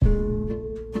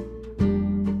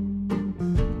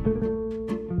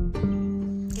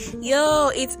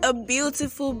it's a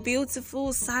beautiful,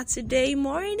 beautiful Saturday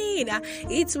morning.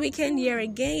 It's weekend here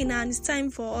again, and it's time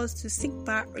for us to sit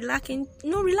back, relax,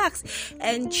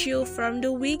 and chill from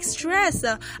the week stress.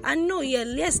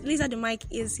 Lisa the mic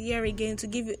is here again to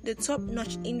give you the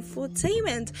top-notch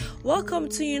infotainment. Welcome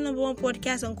to your number one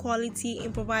podcast on quality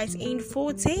improvised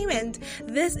infotainment.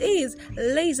 This is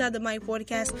Lisa the mic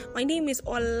podcast. My name is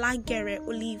Olagere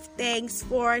Olive. Thanks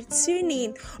for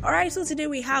tuning. Alright, so today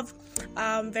we have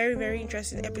very, very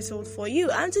interesting episode for you,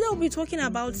 and today we'll be talking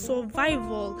about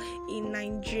survival in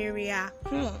Nigeria.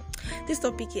 This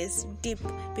topic is deep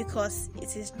because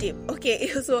it is deep. Okay,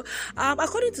 so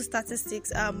according to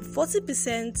statistics,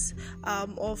 40%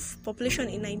 of population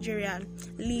in Nigeria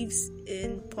lives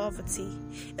in poverty.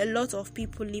 A lot of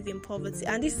people live in poverty,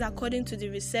 and this is according to the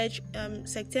research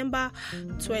September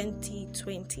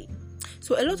 2020.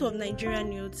 So a lot of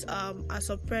Nigerian youths are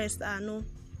suppressed,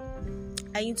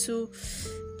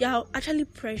 they are actually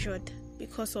pressured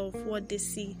because of what they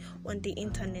see on the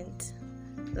internet.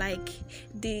 Like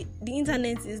the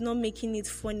internet is not making it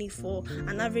funny for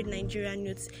an average Nigerian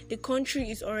youth. The country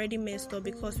is already messed up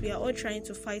because we are all trying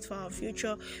to fight for our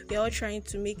future. We are all trying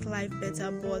to make life better,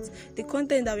 but the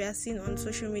content that we are seeing on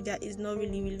social media is not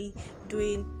really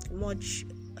doing much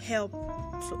help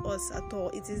to us at all.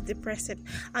 It is depressing.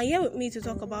 And here with me to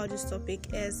talk about this topic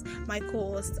is my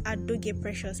co-host Adoge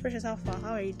Precious. Precious, how far?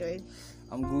 How are you doing?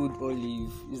 I'm good,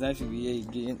 Olive. It's nice to be here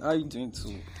again. How are you doing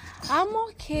too? I'm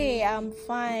okay. I'm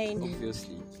fine.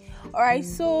 Obviously. Alright,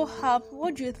 so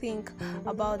what do you think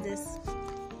about this?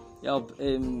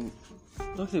 Talking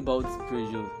about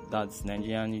pressure that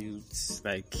Nigerian youths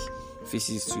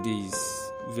faces today is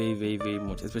very, very, very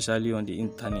much, especially on the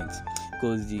internet,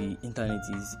 because the internet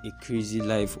is a crazy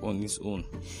life on its own.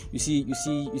 You see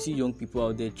young people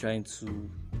out there trying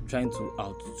to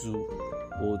outdo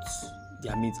what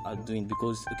their mates are doing,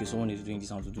 because someone is doing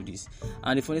this, I want to do this.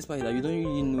 And the funniest part is that you don't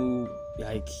really know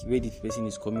where this person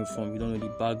is coming from. You don't know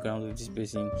the background of this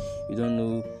person. You don't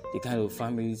know the kind of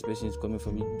family this person is coming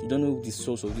from. You don't know the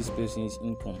source of this person's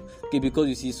income. Because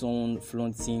you see someone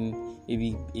flaunting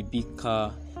maybe a big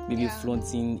car, maybe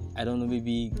flaunting,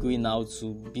 maybe going out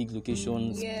to big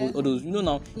locations, all those,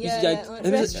 now.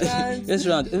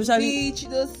 Restaurants, especially beach,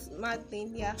 those mad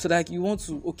things, So you want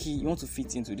to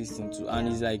fit into this thing too, and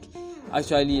it's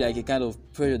actually a kind of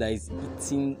pressure that is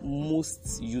eating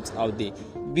most youth out there.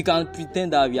 We can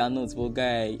pretend that we are not, but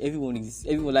everyone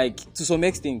to some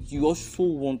extent, you also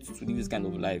want to live this kind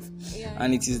of life,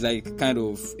 and it is kind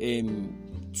of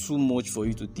too much for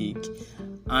you to take.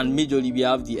 And majorly we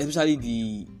have especially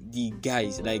the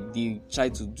guys, they try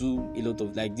to do a lot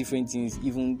of different things,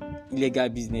 even illegal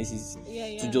businesses,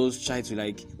 to just try to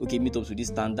meet up to this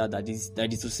standard that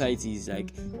the society is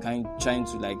trying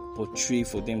to portray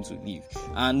for them to live.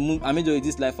 And majorly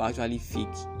this life are actually fake.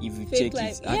 If you check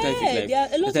life. it, actually fake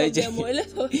life. A lot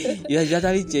of them. You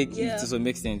actually check it to some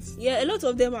extent. Yeah, a lot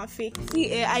of them are fake.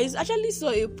 See, I actually saw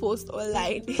a post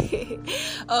online.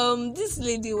 This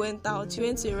lady went out. She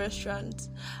went to a restaurant,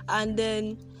 and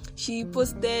then she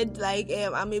posted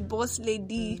I'm a boss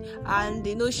lady, and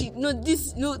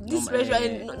this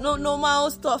restaurant, no normal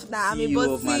stuff now. I'm a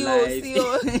boss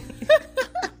CEO.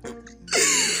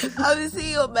 I'm the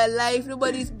CEO of my life.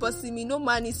 Nobody's bossing me. No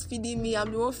man is feeding me.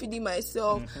 I'm the one feeding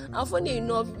myself. And funny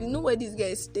enough, you know where this guy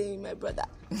is staying, my brother.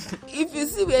 If you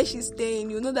see where she's staying,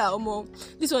 you know that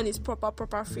this one is proper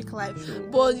fake life.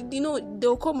 But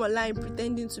they'll come online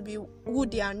pretending to be who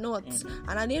they are not.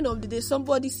 And at the end of the day,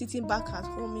 somebody sitting back at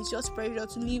home is just pressure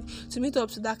to meet up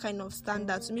to that kind of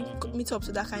standard, to meet up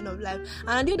to that kind of life. And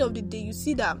at the end of the day, you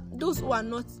see that those who are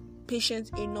not patient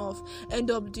enough end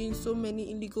up doing so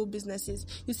many illegal businesses.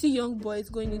 You see young boys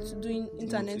going into doing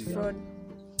internet fraud,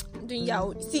 doing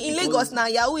Yahoo. See, in Lagos now,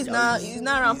 Yahoo is now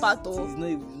rampant. It's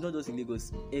not just in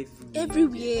Lagos.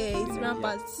 Everywhere it's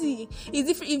rampant. See, it's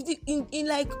different. In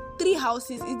 3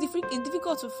 houses, it's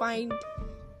difficult to find,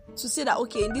 to say that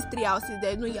in these 3 houses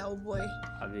there's no Yahoo boy.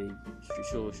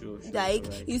 Sure.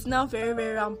 It's now very,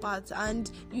 very rampant,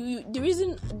 and the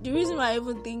reason why I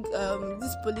even think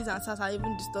this police and SARS are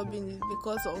even disturbing is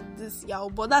because of this Yahoo.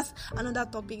 But that's another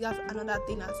topic. That's another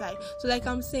thing aside. So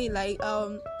I'm saying,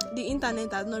 the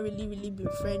internet has not really been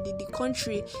friendly. The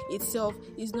country itself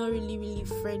is not really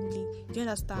friendly. Do you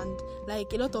understand?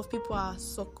 A lot of people have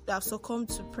succumbed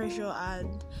to pressure,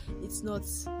 and it's not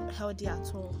healthy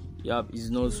at all. Yeah, it's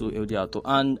not so healthy at all.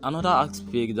 And another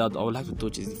aspect that I would like to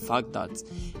touch is the fact that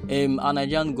our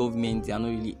Nigerian government, they are not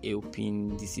really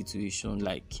helping the situation.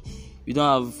 We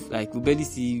don't have, we barely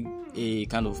see a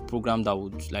kind of program that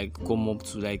would like come up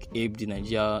to like help the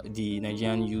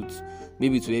Nigerian youth,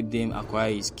 maybe to help them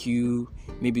acquire a skill,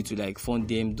 maybe to like fund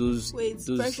them those.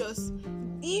 Precious.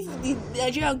 If the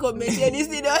Nigerian government hear this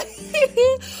thing,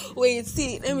 wait,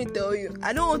 see, let me tell you.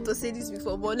 I don't want to say this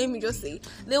before, but let me just say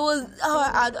there was.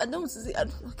 I don't want to say.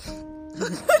 Okay.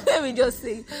 Let me just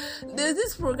say, there's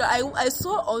this program I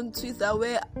saw on Twitter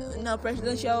where now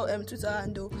presidential Twitter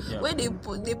handle where they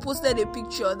posted a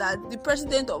picture that the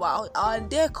president of our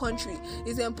dear country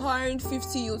is empowering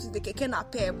 50 youths in the Keke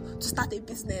Napep to start a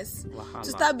business, to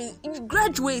start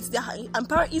graduates. They are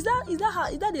empowering. Is that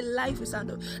the life we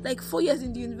stand up? Like 4 years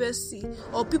in the university,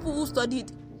 or people who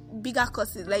studied bigger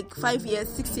courses like 5 years,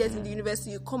 6 years in the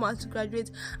university, you come out to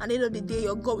graduate, and at the end of the day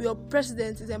your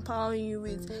president is empowering you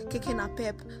with Keke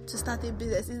Napep to start a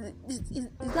business. Is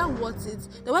that worth it?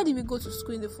 Then why did we go to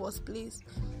school in the first place?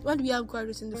 Why do we have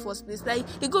graduates in the first place? Like,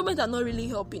 the government are not really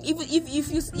helping. If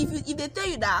they tell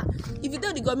you that, if you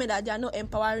tell the government that they are not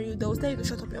empowering you, they will tell you to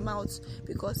shut up your mouth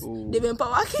because they've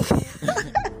empowered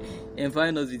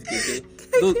empowering us with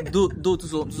Keke. Though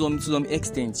to some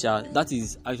extent, yeah, that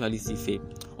is actually still fair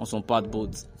on some part,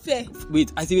 but fair.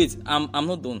 Wait, I'm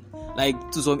not done.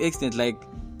 Like, to some extent, like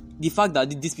the fact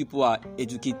that these people are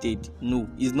educated, no,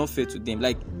 it's not fair to them.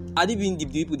 Like, are they being the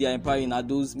people they are empowering? Are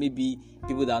those maybe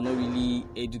people that are not really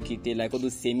educated, like all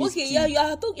those semi? Okay, yeah, you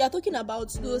are talking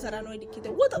about those that are not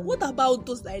educated. What about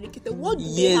those that are educated? What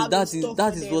do they have that in is store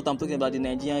that for is them? what I'm talking about. The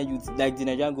Nigerian youth, like the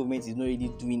Nigerian government is not really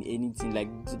doing anything like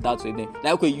that for them.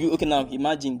 Like, okay, now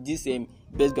imagine this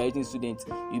best graduating student,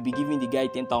 you'll be giving the guy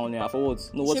 10,000 naira for what?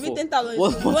 No, what Should for? be 10,000.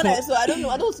 What I saw, I don't know.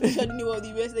 I don't mention the name of the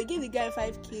US. They gave the guy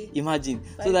 5K. Imagine.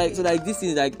 5K. So like this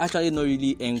is like actually not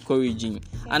really encouraging. Yeah.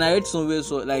 And I read somewhere,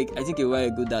 so like I think a while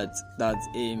ago that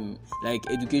like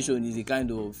education is a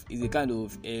kind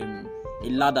of a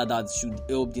ladder that should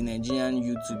help the Nigerian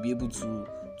youth to be able to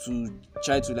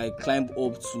try to like climb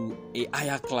up to a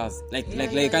higher class, like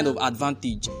a kind of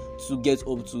advantage to get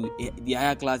up to the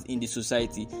higher class in the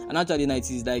society. And actually, now it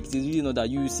is really not that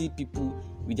you see people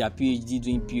with their PhD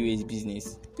doing POS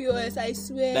business. POS, I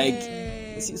swear.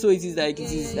 Like, so it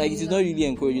is not really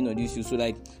encouraging on this issue. So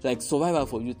like survival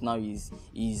for youth now is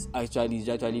actually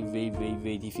very, very,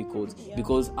 very difficult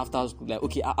because after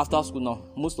school now,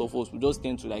 most of us will just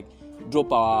tend to like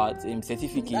drop our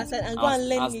certificate and go and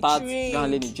learn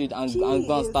the trade and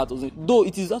go and start. Though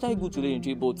it is actually good to learn a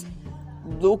trade, but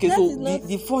okay, that so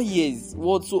the 4 years,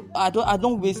 what? So I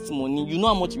don't waste money. You know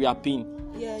how much we are paying.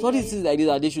 So these things like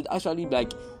this, they should actually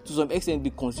like to some extent be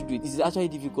considered. It is actually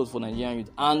difficult for Nigerian youth,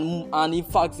 and in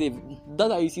fact,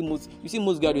 that's how you see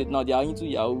most graduates now. They are into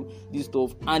Yahoo, this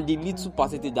stuff, and the little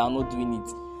percentage they are not doing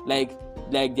it. Like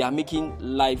they are making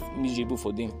life miserable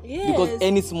for them. Yes. Because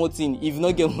any small thing, if you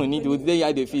not get money, they will tell you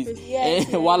how they face.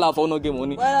 While for not get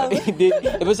money,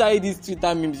 especially these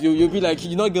Twitter memes, you'll be like,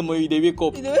 you not get money, they wake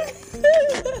up.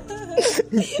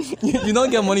 You don't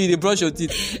get money, they brush your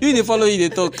teeth. You they follow you,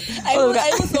 they talk. I know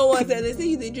someone said they say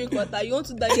you they drink water. You want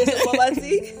to digest your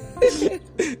poverty.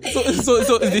 So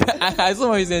I saw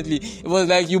one recently. It was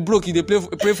like you broke, you they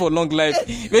pray for long life.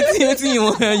 Waiting you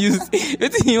want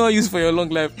to use for your long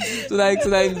life. So like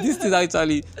this is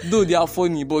actually, though they are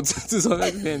funny, but to some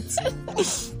extent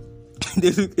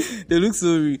they look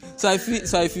so real. So I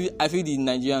feel the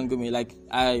Nigerian government, like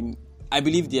I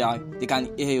believe they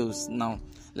can hear us now.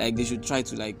 Like they should try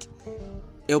to like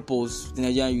help us, the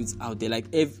Nigerian youth out there. Like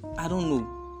I don't know,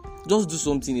 just do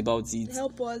something about it.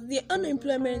 Help us. The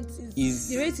unemployment is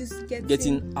the rate is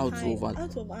getting out of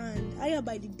hand, higher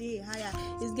by the day, higher.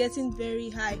 It's getting very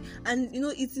high, and you know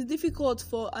it is difficult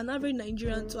for an average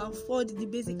Nigerian to afford the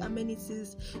basic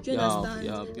amenities. Do you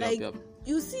understand?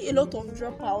 You see a lot of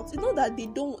dropouts. It's not that they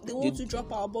want to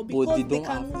drop out, but because they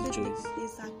can't have the choice.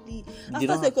 Exactly.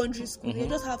 After secondary school, they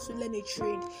just have to learn a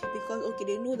trade because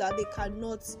they know that they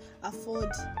cannot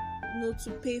afford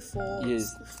to pay for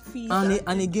fees.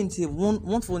 And again, say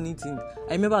one funny thing.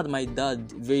 I remember my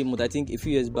dad very much. I think a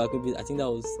few years back, I think that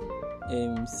was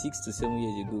 6 to 7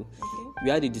 years ago. Okay. We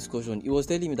had a discussion. He was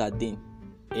telling me that then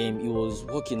he was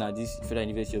working at this Federal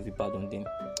University of Ibadan then.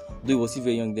 Though he was still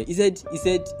very young then. He said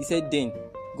then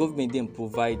government then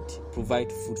provide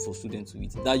food for students to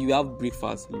eat. That you have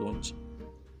breakfast, lunch.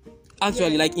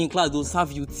 Actually, like in class, they'll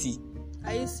serve you tea.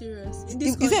 Are you serious?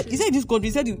 He said this country.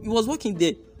 He said he was working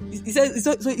there. He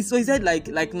said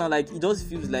like now, like it just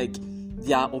feels like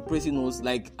they are oppressing us,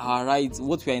 like our rights,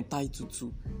 what we are entitled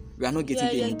to. We are not getting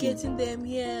them. You're getting them,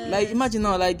 yeah. Like imagine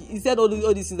now, like he said all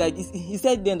these things. Like he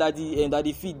said then that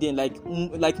the feed then like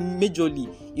majorly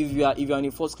if you are in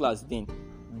a first class, then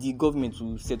the government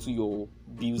will settle your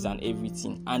bills and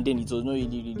everything, and then it was not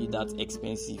really that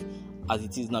expensive. as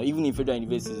it is now. Even in federal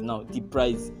universities now, the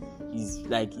price is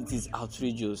like, it is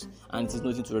outrageous, and it is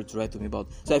nothing to write to me about.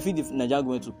 So I feel if Nigeria are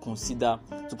going to consider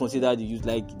the youth,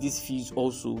 like these fees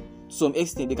also, to some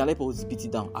extent they can help us beat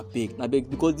it down. I beg,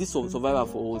 because this survival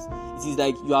for us, it is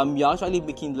like you are actually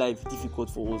making life difficult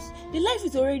for us. The life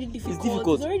is already difficult. It's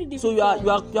difficult. It's already difficult.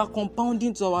 So you are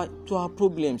compounding to our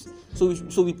problems. So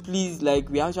we please, like,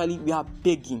 we are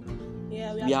begging.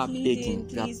 Yeah, we are pleading.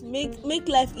 Please make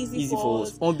life easy for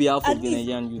us. On behalf of the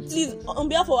Nigerian youth. Please, on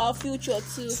behalf of our future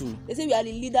too. They say we are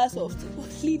the leaders of tomorrow.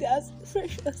 Leaders,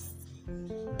 precious.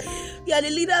 We are the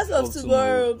leaders of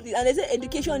tomorrow. And they say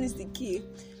education is the key.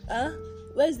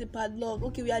 Where is the padlock?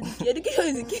 Okay, we are the key. Education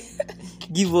is the key.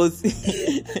 Give us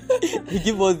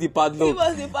the padlock.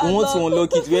 We want to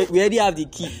unlock it. We already have the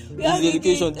key. This is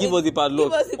education. Give us the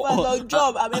padlock. Give us the padlock.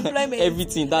 Job and employment.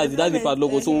 Everything. That's the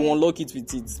padlock. So we unlock it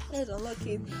with it. Let's unlock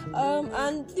it.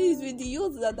 And please, with the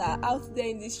youths that are out there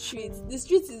in the streets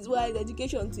is wide.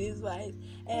 Education too is wide.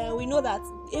 We know that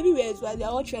everywhere is wide. They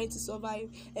are all trying to survive.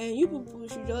 And you people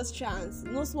should just chance.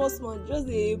 No small, just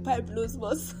a pipe low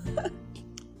small.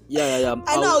 Yeah.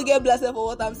 I know I'll get blasted for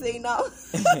what I'm saying now.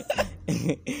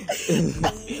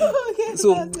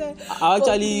 So I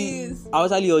actually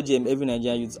urge every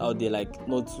Nigerian youth out there, like,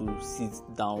 not to sit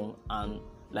down and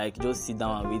like just sit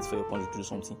down and wait for your country to do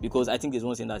something, because I think there's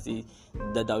one thing that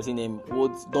I was saying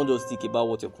don't just think about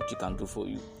what your country can do for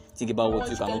you. Think about what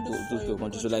you can do for your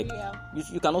country. So like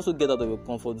you can also get out of your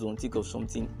comfort zone. Think of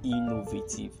something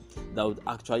innovative that would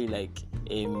actually like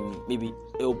maybe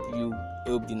help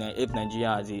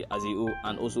Nigeria as a whole,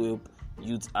 and also help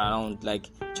youth around, like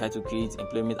try to create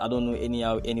employment. I don't know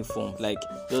any form, like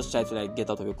just try to like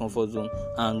get out of your comfort zone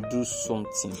and do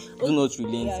something. Do not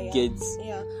relent.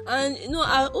 And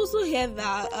I also hear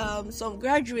that some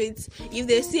graduates, if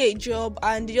they see a job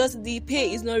and the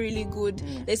pay is not really good,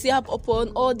 they say upon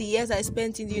all the years I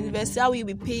spent in the university, how will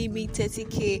be paying me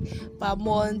 30k per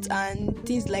month and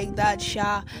things like that.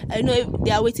 I know if they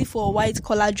are waiting for white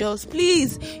collar jobs.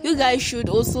 Please, you guys should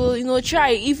also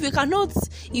try. If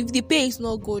the pay is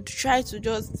not good, try to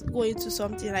just go into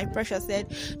something, like Precious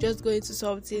said, just go into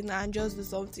something and just do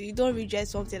something. You don't reject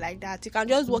something like that. You can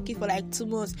just work it for like 2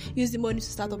 months, use the money to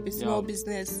start up a small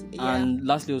business. And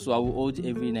lastly, also, I will urge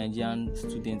every Nigerian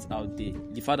student out there,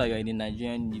 the fact that you're in a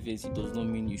Nigerian university does not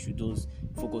mean you should just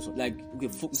focus on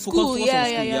focus on school,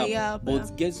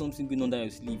 but get something going under your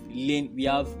sleeve. Learn. We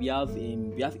have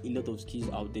a lot of skills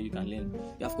out there you can learn.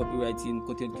 We have copywriting,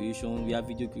 content creation, we have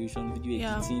video creation, video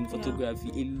editing,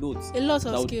 photography, a lot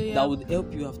of skill that would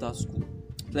help you after school.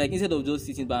 Like, instead of just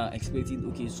sitting back and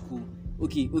expecting school,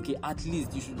 at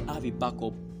least you should have a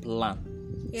backup plan.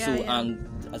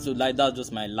 So like that's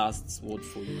just my last word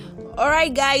for you.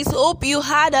 Alright guys, hope you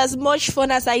had as much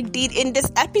fun as I did in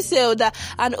this episode,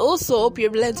 and also hope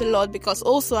you've learned a lot, because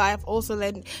also I have also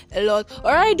learned a lot.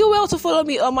 Alright, do well to follow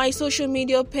me on my social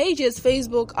media pages: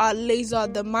 Facebook at Laser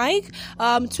the Mic,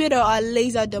 Twitter at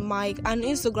Laser the Mic, and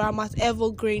Instagram at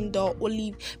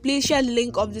evergreen.olive. Please share the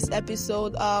link of this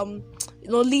episode.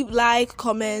 Leave like,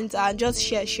 comment, and just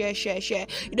share.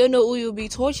 You don't know who you'll be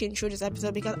touching through this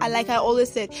episode, because I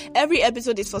always said, every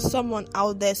episode is for someone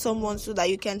out there, someone so that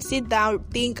you can sit down,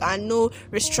 think, and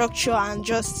restructure and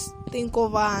just think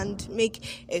over and make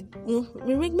a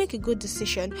good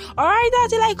decision. Alright,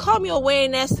 that's it. Come your way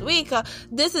next week.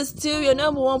 This is still your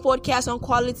number one podcast on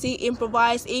quality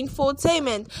improvised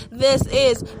infotainment. This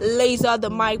is Laser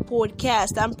the Mic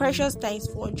podcast. I'm Precious. Thanks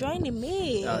for joining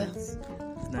me. Nice.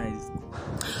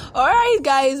 Alright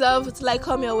guys,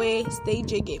 come your way, stay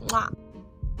jiggy. Mwah.